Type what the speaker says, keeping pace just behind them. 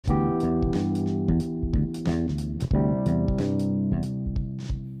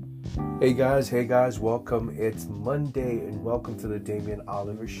Hey guys, welcome. It's Monday and welcome to the Damian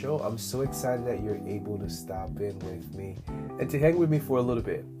Oliver Show. I'm so excited that you're able to stop in with me and to hang with me for a little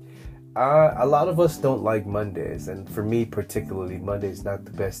bit. A lot of us don't like Mondays, and for me particularly, Monday is not the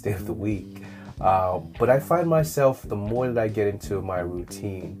best day of the week. But I find myself, the more that I get into my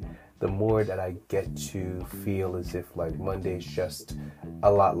routine, the more that I get to feel as if like Monday is just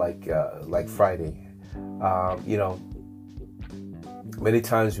a lot like Friday. Many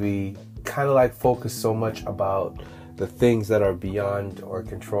times we kind of like focus so much about the things that are beyond our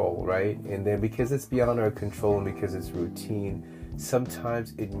control, right? And then because it's beyond our control and because it's routine,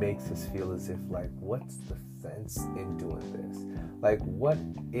 sometimes it makes us feel as if like, what's the sense in doing this? Like, what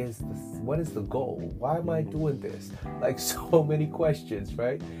is the goal? Why am I doing this? Like, so many questions,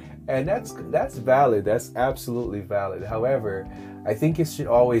 right? And that's valid. That's absolutely valid. However, I think it should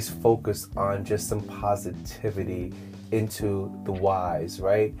always focus on just some positivity into the whys,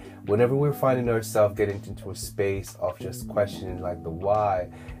 right? Whenever we're finding ourselves getting into a space of just questioning like the why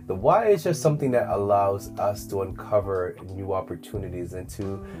is just something that allows us to uncover new opportunities and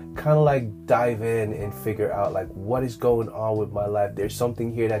to kind of like dive in and figure out like what is going on with my life. There's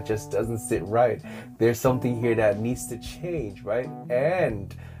something here that just doesn't sit right. There's something here that needs to change, right?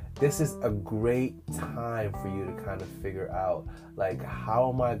 And this is a great time for you to kind of figure out like, how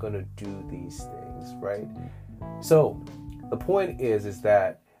am I going to do these things, right? So the point is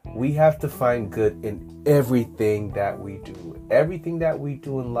that we have to find good in everything that we do. Everything that we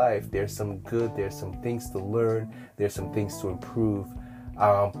do in life, there's some good, there's some things to learn, there's some things to improve.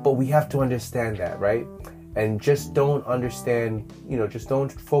 But we have to understand that, right? And just don't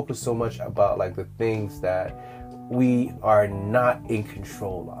focus so much about like the things that we are not in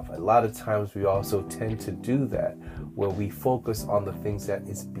control of. A lot of times we also tend to do that, where we focus on the things that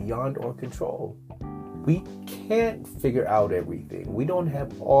is beyond our control. We can't figure out everything. We don't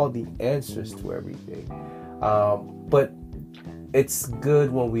have all the answers to everything. But it's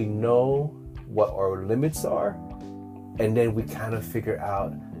good when we know what our limits are, and then we kind of figure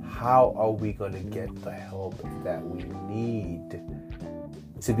out how are we going to get the help that we need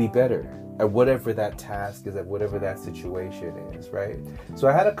to be better at whatever that task is, at whatever that situation is, right? So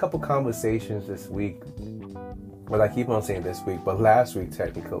I had a couple conversations this week. Well, I keep on saying this week, but last week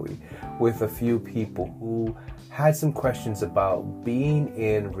technically, with a few people who had some questions about being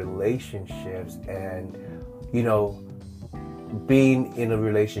in relationships and, being in a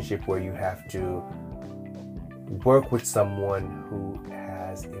relationship where you have to work with someone who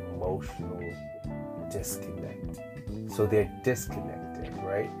has emotional disconnect. So they're disconnected,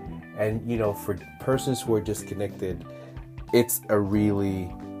 right? And, for persons who are disconnected, it's a really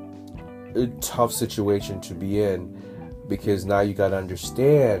tough situation to be in, because now you got to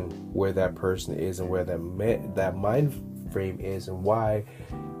understand where that person is and where that mind frame is and why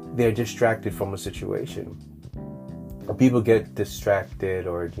they're distracted from a situation. People get distracted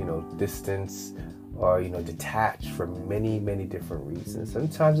or distance or detached for many different reasons.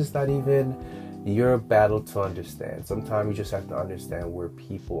 Sometimes it's not even your battle to understand. Sometimes you just have to understand where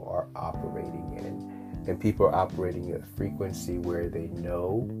people are operating in, and people are operating at a frequency where they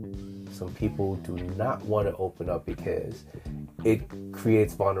know. Some people do not want to open up because it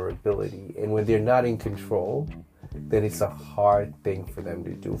creates vulnerability. And when they're not in control, then it's a hard thing for them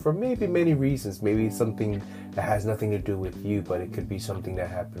to do for maybe many reasons. Maybe it's something that has nothing to do with you, but it could be something that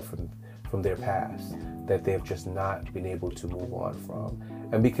happened from their past that they've just not been able to move on from.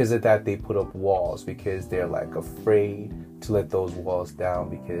 And because of that, they put up walls because they're like afraid to let those walls down,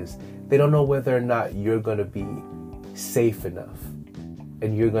 because they don't know whether or not you're going to be safe enough.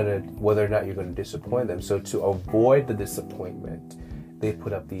 And whether or not you're going to disappoint them. So to avoid the disappointment, they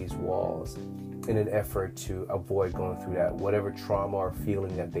put up these walls in an effort to avoid going through that, whatever trauma or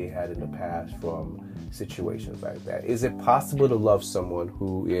feeling that they had in the past from situations like that. Is it possible to love someone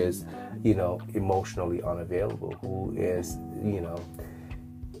who is, emotionally unavailable, who is,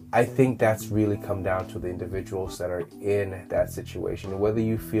 I think that's really come down to the individuals that are in that situation, whether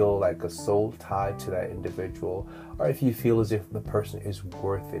you feel like a soul tied to that individual or if you feel as if the person is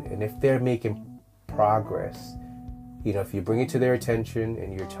worth it. And if they're making progress, if you bring it to their attention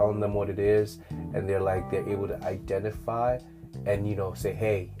and you're telling them what it is and they're able to identify and, say,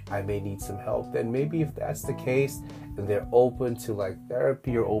 hey, I may need some help, then maybe if that's the case and they're open to like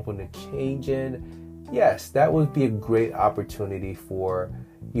therapy or open to changing, yes, that would be a great opportunity for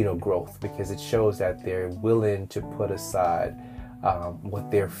growth, because it shows that they're willing to put aside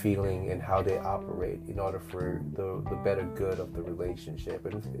what they're feeling and how they operate in order for the better good of the relationship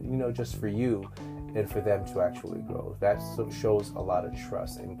and, just for you and for them to actually grow. That shows a lot of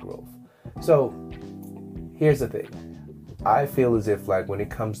trust and growth. So here's the thing. I feel as if, like, when it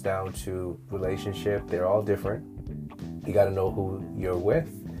comes down to relationship, they're all different. You got to know who you're with.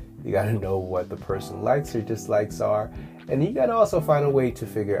 You got to know what the person likes or dislikes are. And you got to also find a way to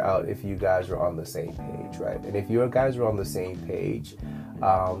figure out if you guys are on the same page, right? And if you guys are on the same page,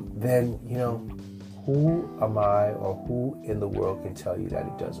 then, you know, who am I, or who in the world can tell you that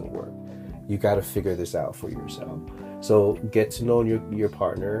it doesn't work? You got to figure this out for yourself. So get to know your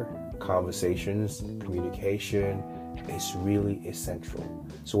partner. Conversations, communication is really essential.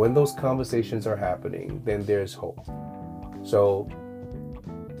 So when those conversations are happening, then there's hope. So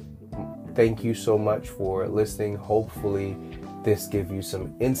thank you so much for listening. Hopefully this gives you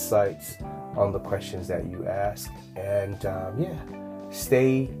some insights on the questions that you ask. And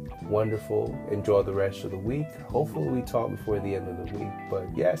stay wonderful. Enjoy the rest of the week. Hopefully we talk before the end of the week. But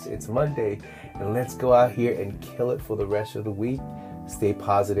yes, it's Monday, and let's go out here and kill it for the rest of the week. Stay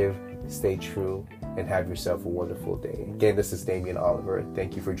positive, stay true, and have yourself a wonderful day. Again, this is Damian Oliver.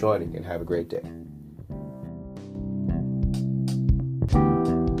 Thank you for joining, and have a great day.